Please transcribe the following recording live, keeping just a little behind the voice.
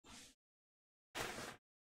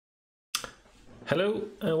Hello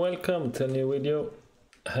and welcome to a new video.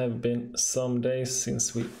 Have been some days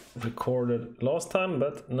since we recorded last time,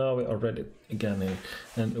 but now we are ready again here.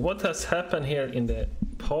 And what has happened here in the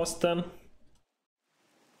past then?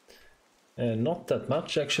 Not that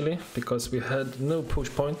much actually, because we had no push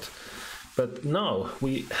point. But now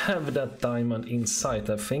we have that diamond in sight,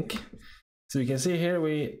 I think. So you can see here,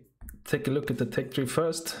 we take a look at the tech tree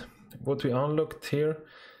first. What we unlocked here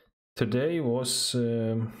today was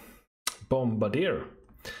Bombardier,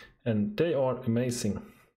 and they are amazing.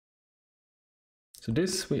 So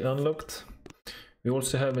this we unlocked. We're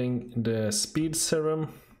also having the speed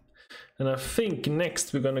serum, and I think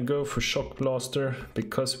next we're gonna go for shock blaster,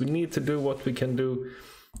 because we need to do what we can do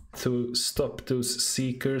to stop those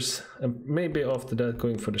seekers, and maybe after that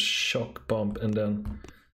going for the shock bomb, and then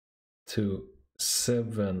to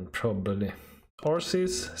 7 probably.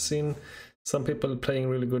 RCs, seen some people playing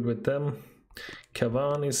really good with them.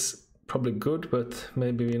 Kavan is probably good, but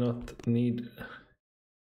maybe we not need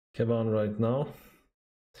Kavan right now.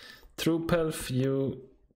 Through Pelf you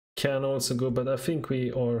can also go, but I think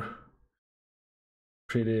we are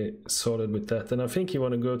pretty solid with that. And I think you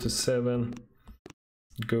want to go to 7,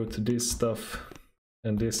 go to this stuff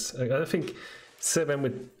and this. I think 7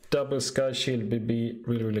 with double sky shield would be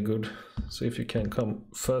really good. So if you can come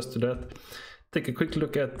first to that. Take a quick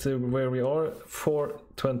look at where we are.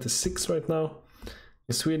 426 right now.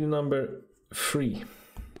 In Sweden number 3.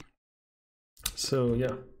 So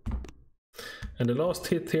yeah. And the last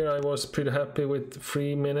hit here I was pretty happy with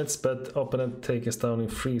 3 minutes, but opponent take us down in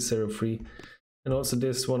 303. And also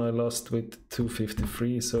this one I lost with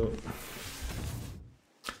 253. So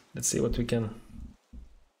let's see what we can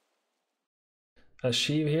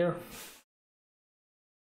achieve here.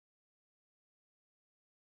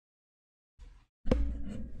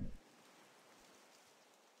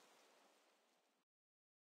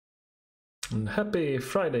 And happy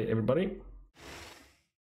Friday, everybody.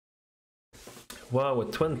 Wow, a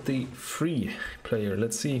 23 player.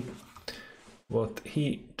 Let's see what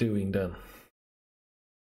he doing then.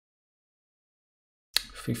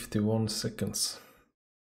 51 seconds.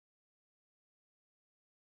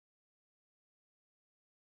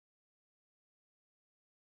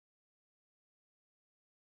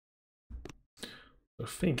 I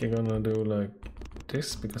think I'm gonna do like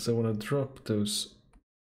this, because I want to drop those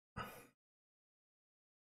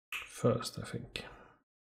first, I think.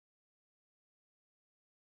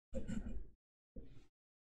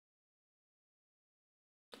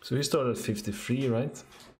 So he started at 53, right?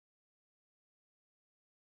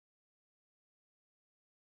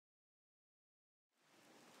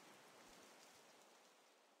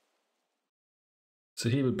 So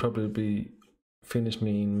he would probably be finish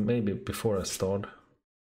me in maybe before I start.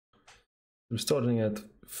 We're starting at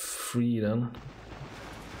 3 then.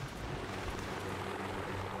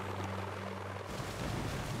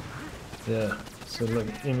 Yeah, so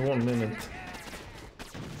like in 1 minute.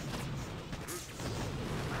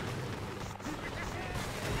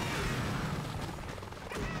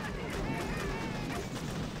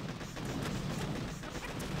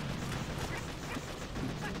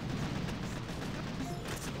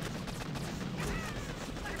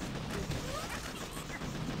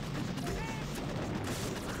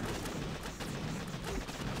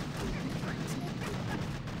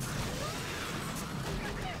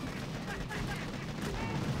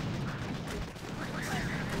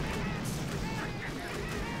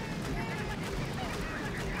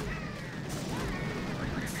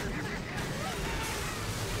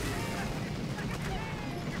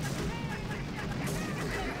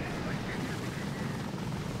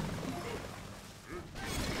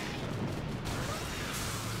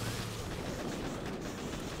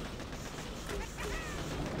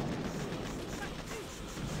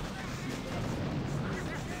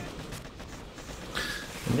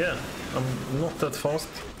 Yeah, I'm not that fast.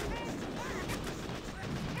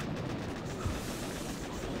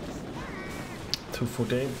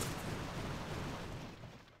 .248.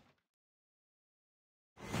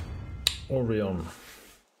 Orion.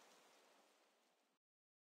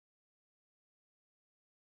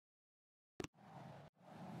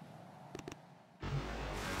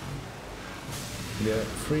 Yeah,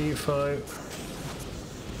 3-5.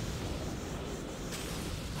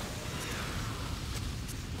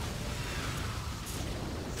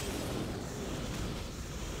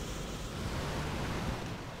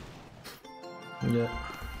 Yeah,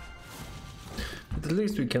 but at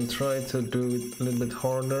least we can try to do it a little bit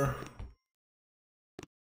harder.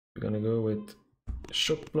 We're gonna go with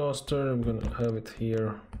shock blaster. I'm gonna have it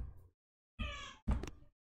here,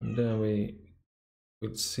 and then we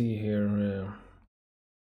will see here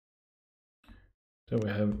There we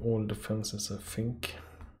have all defenses, I think.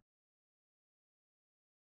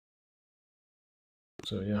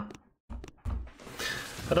 So yeah.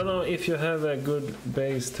 I don't know if you have a good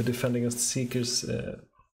base to defend against Seekers.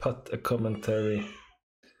 Put a commentary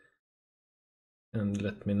and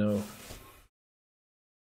let me know.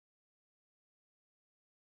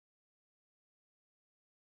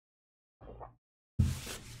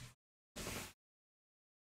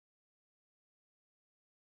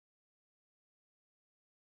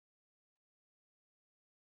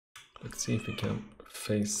 Let's see if we can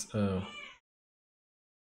face a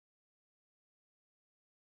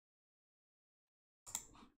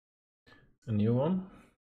new one.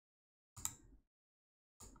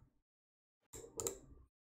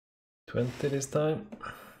 20 this time.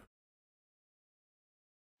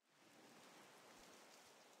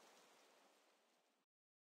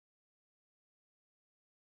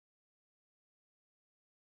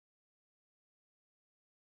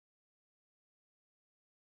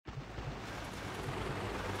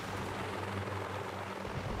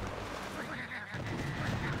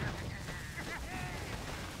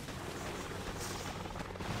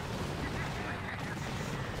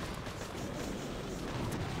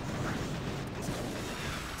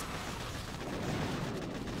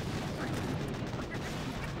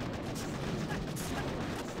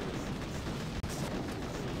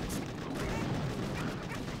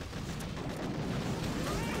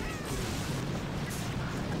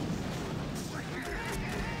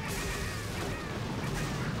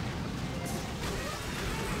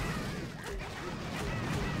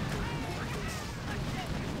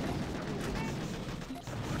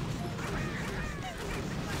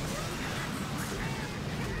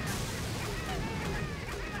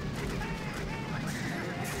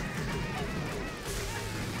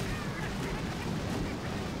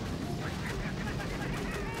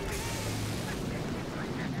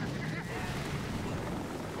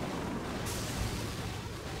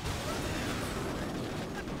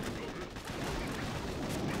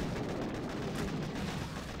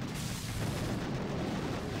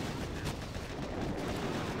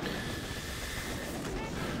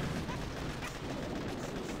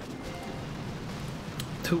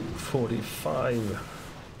 .245.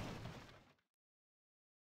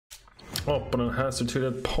 Opponent has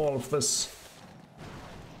retreated Palfus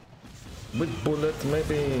with bullet.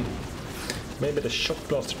 Maybe the shock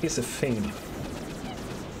blaster is a thing.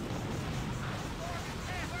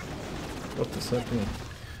 What is happening?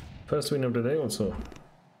 First win of the day also.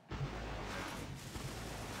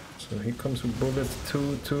 So he comes with bullet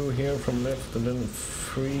 2 here from left, and then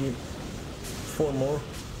 4 more.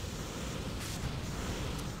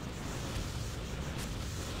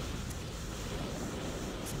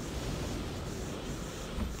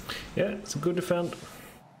 Yeah, it's a good defend.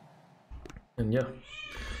 And yeah,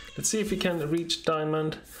 let's see if we can reach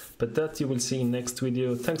diamond, but that you will see in next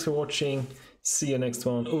video. Thanks for watching. See you next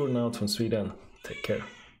one. Over and out from Sweden. Take care.